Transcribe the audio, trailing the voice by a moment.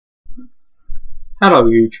Hello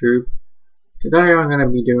YouTube, today I'm going to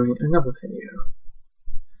be doing another video,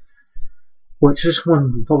 which this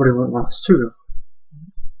one probably won't last too long,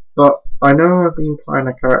 but I know I've been playing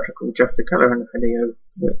a character called Jeff the Killer in the video,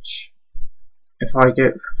 which if I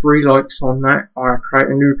get 3 likes on that, I'll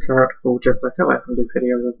create a new character called Jeff the Killer and do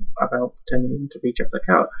videos about pretending to be Jeff the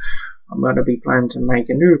Killer. I'm going to be planning to make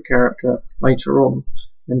a new character later on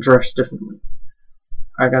and dress differently.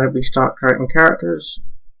 I'm going to be start creating characters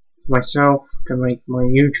myself to make my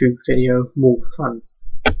YouTube video more fun.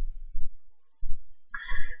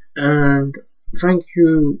 And thank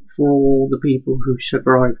you for all the people who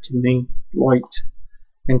subscribed to me, liked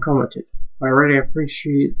and commented. I really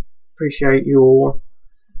appreciate you all,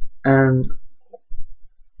 and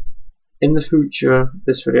in the future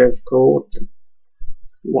this video is called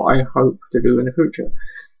what I hope to do in the future.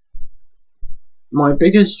 My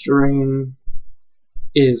biggest dream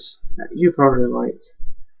is that you probably like.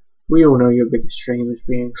 We all know your biggest dream is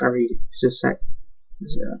being very sorry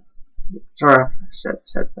I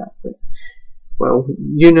said that, but well,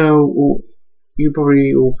 you know, or you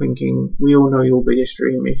probably all thinking we all know your biggest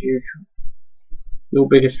dream is your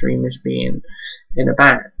biggest dream is being in a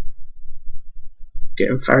band,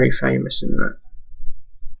 getting very famous in that.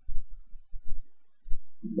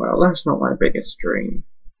 Well, that's not my biggest dream.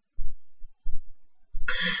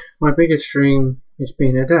 My biggest dream is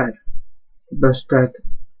being a dad, the best dad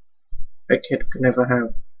a kid could never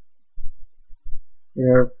have. You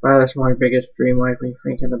know, that's my biggest dream I've been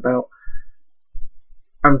thinking about.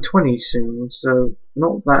 I'm 20 soon, so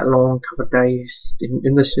not that long, couple of days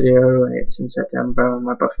in this video. It's in September,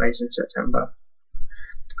 my birthday's in September.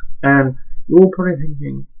 And you're all probably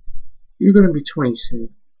thinking, you're going to be 20 soon.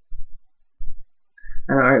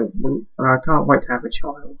 And I can't wait to have a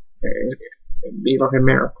child. It'd be like a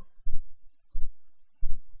miracle.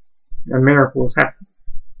 A miracle has happened.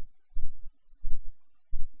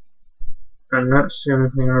 And that's the only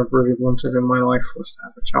thing I've really wanted in my life, was to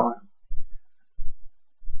have a child.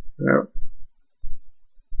 You know,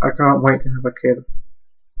 I can't wait to have a kid.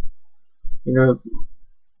 You know,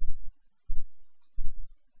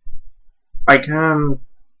 I can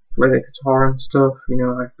play the guitar and stuff, you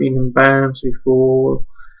know, I've been in bands before,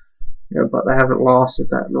 you know, but they haven't lasted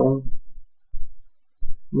that long.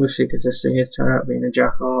 Mostly because the singers turn out being a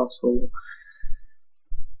jackass,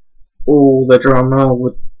 or the drummer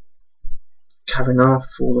would have enough,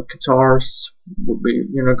 or the guitarists would be,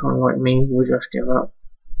 you know, kind of like me, would just give up.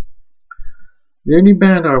 The only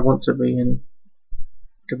band I want to be in,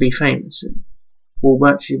 to be famous in, will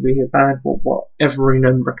actually be a band what every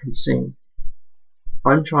member can sing.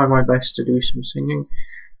 I'm trying my best to do some singing.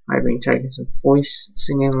 I've been taking some voice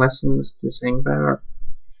singing lessons to sing better.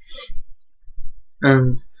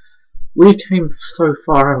 And we came so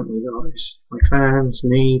far, haven't we guys? My fans,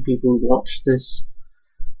 me, people who watch this.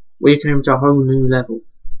 We came to a whole new level.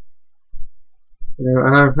 You know,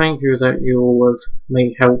 and I thank you that you all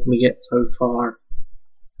have helped me get so far.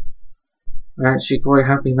 I'm actually quite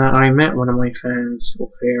happy that I met one of my fans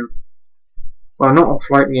up here. Well, not off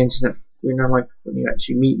like the internet, you know, like when you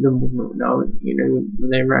actually meet them. No, you know,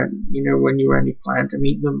 when they ran, you know, when you only planned to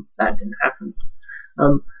meet them, that didn't happen.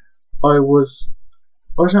 I was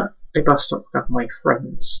at a bus stop with my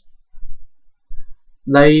friends.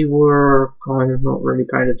 They were kind of not really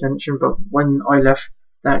paying attention, but when I left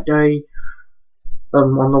that day,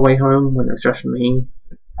 on the way home, when it was just me,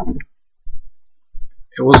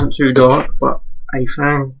 it wasn't too dark, but a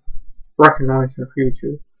fan recognised the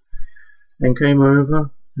future and came over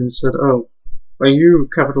and said, "Oh, are you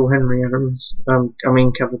capital Henry Adams? I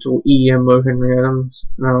mean capital EMO Henry Adams?"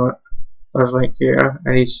 And I was like, "Yeah."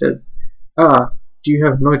 And he said, "Ah, do you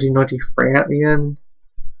have 1993 at the end?"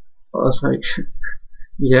 I was like,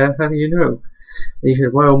 "Yeah, how do you know?" And he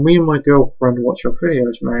said, "Well, me and my girlfriend watch your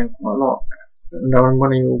videos, man, quite a lot. And I'm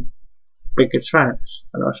one of your biggest fans."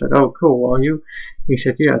 And I said, "Oh, cool, are you?" He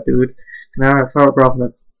said, "Yeah, dude. Can I have a photograph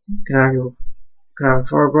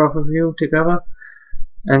of you together?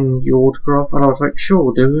 And your autograph?" And I was like,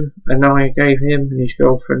 "Sure, dude." And I gave him and his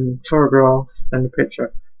girlfriend a photograph and a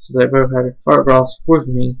picture. So they both had photographs with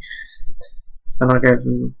me. And I gave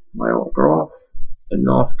them my autograph. And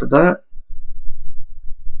after that,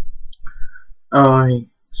 I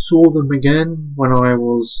saw them again when I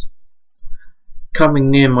was coming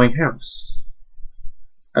near my house.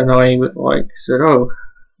 And I said, "Oh,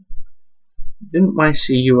 didn't I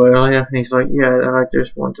see you earlier?" And he's like, "Yeah, and I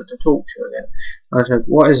just wanted to talk to you again." And I said,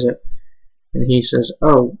 "What is it?" And he says,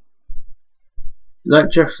 "Oh, that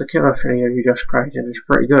Jeff the Killer video you just created is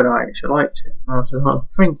pretty good. I actually liked it." And I said, "Oh,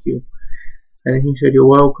 thank you." And he said, "You're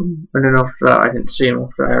welcome." And then after that, I didn't see him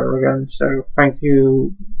after that ever again. So thank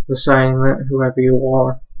you for saying that, whoever you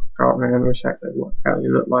are. I can't remember exactly how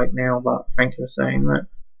you look like now, but thank you for saying that.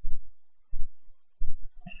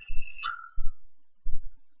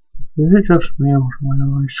 Is it just me or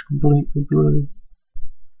my eyes completely blue?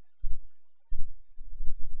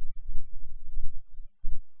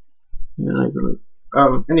 Yeah, they're blue.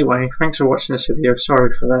 Anyway, thanks for watching this video.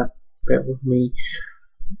 Sorry for that bit with me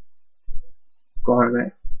going a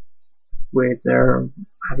bit weird there and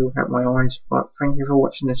had to look at my eyes, but thank you for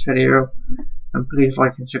watching this video, and please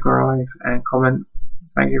like and subscribe and comment.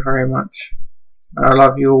 Thank you very much. I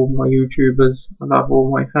love you all my YouTubers, I love all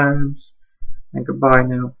my fans, and goodbye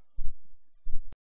now.